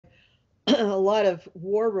a lot of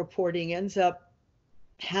war reporting ends up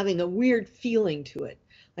having a weird feeling to it,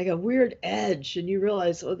 like a weird edge, and you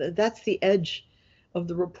realize, oh, that's the edge of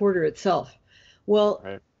the reporter itself. Well,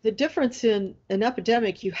 Right. the difference in an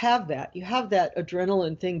epidemic, you have that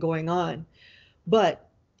adrenaline thing going on, but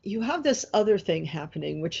you have this other thing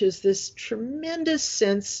happening, which is this tremendous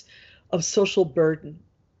sense of social burden.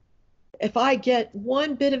 If I get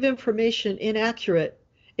one bit of information inaccurate,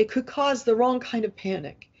 it could cause the wrong kind of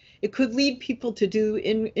panic. It could lead people to do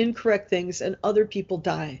incorrect things and other people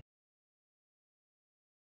die.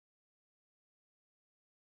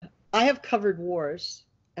 I have covered wars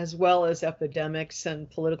as well as epidemics and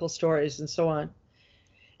political stories and so on.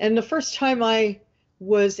 And the first time I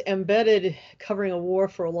was embedded covering a war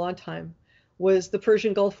for a long time was the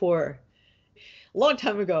Persian Gulf War, a long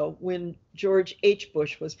time ago when George H.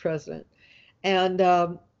 Bush was president. And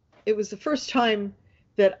it was the first time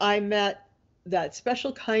that I met that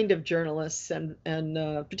special kind of journalists and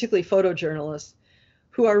particularly photojournalists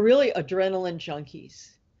who are really adrenaline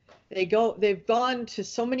junkies. They've gone to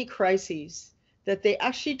so many crises that they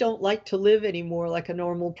actually don't like to live anymore like a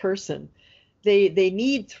normal person. They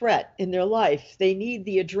need threat in their life. They need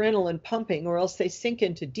the adrenaline pumping, or else they sink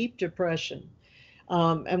into deep depression.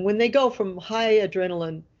 And when they go from high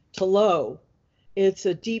adrenaline to low, it's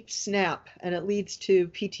a deep snap, and it leads to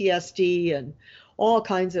PTSD and all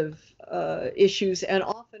kinds of issues. And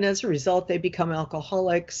often, as a result, they become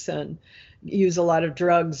alcoholics and use a lot of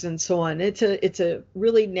drugs and so on. It's a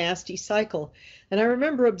really nasty cycle. And I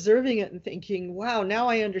remember observing it and thinking, wow, now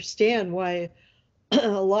I understand why a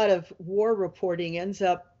lot of war reporting ends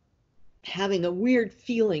up having a weird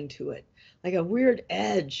feeling to it, like a weird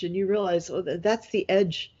edge, and you realize, oh, that's the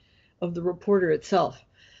edge of the reporter itself.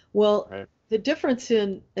 Well, Right. the difference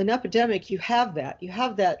in an epidemic, you have that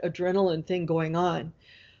adrenaline thing going on,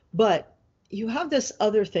 but you have this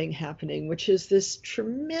other thing happening, which is this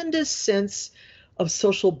tremendous sense of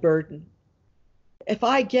social burden. If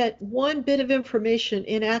I get one bit of information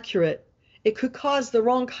inaccurate, it could cause the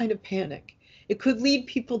wrong kind of panic. It could lead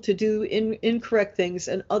people to do incorrect things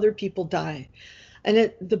and other people die.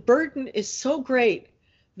 And the burden is so great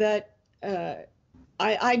that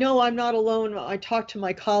I know I'm not alone. I talk to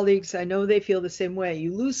my colleagues. I know they feel the same way.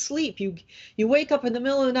 You lose sleep. You wake up in the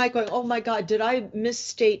middle of the night going, "Oh my God, did I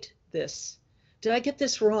misstate this? Did I get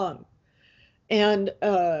this wrong?" And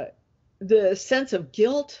the sense of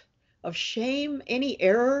guilt, of shame, any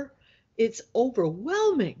error, it's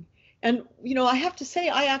overwhelming. And I have to say,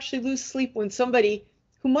 I actually lose sleep when somebody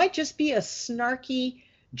who might just be a snarky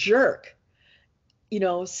jerk,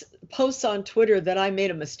 posts on Twitter that I made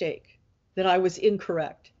a mistake, that I was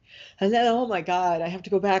incorrect. And then, oh my God, I have to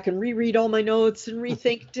go back and reread all my notes and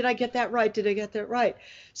rethink, did I get that right? Did I get that right?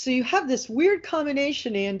 So you have this weird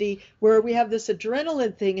combination, Andy, where we have this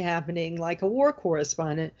adrenaline thing happening like a war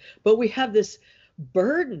correspondent, but we have this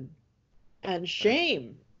burden and Right.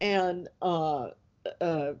 shame and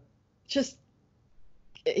just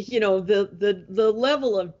the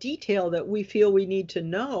level of detail that we feel we need to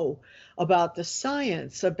know about the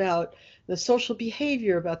science, about the social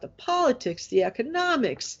behavior, about the politics, the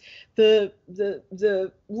economics, the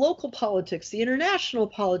local politics, the international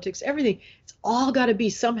politics, everything. It's all got to be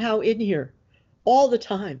somehow in here all the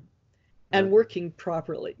time and Right. working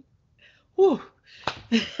properly. Whew.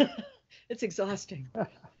 It's exhausting.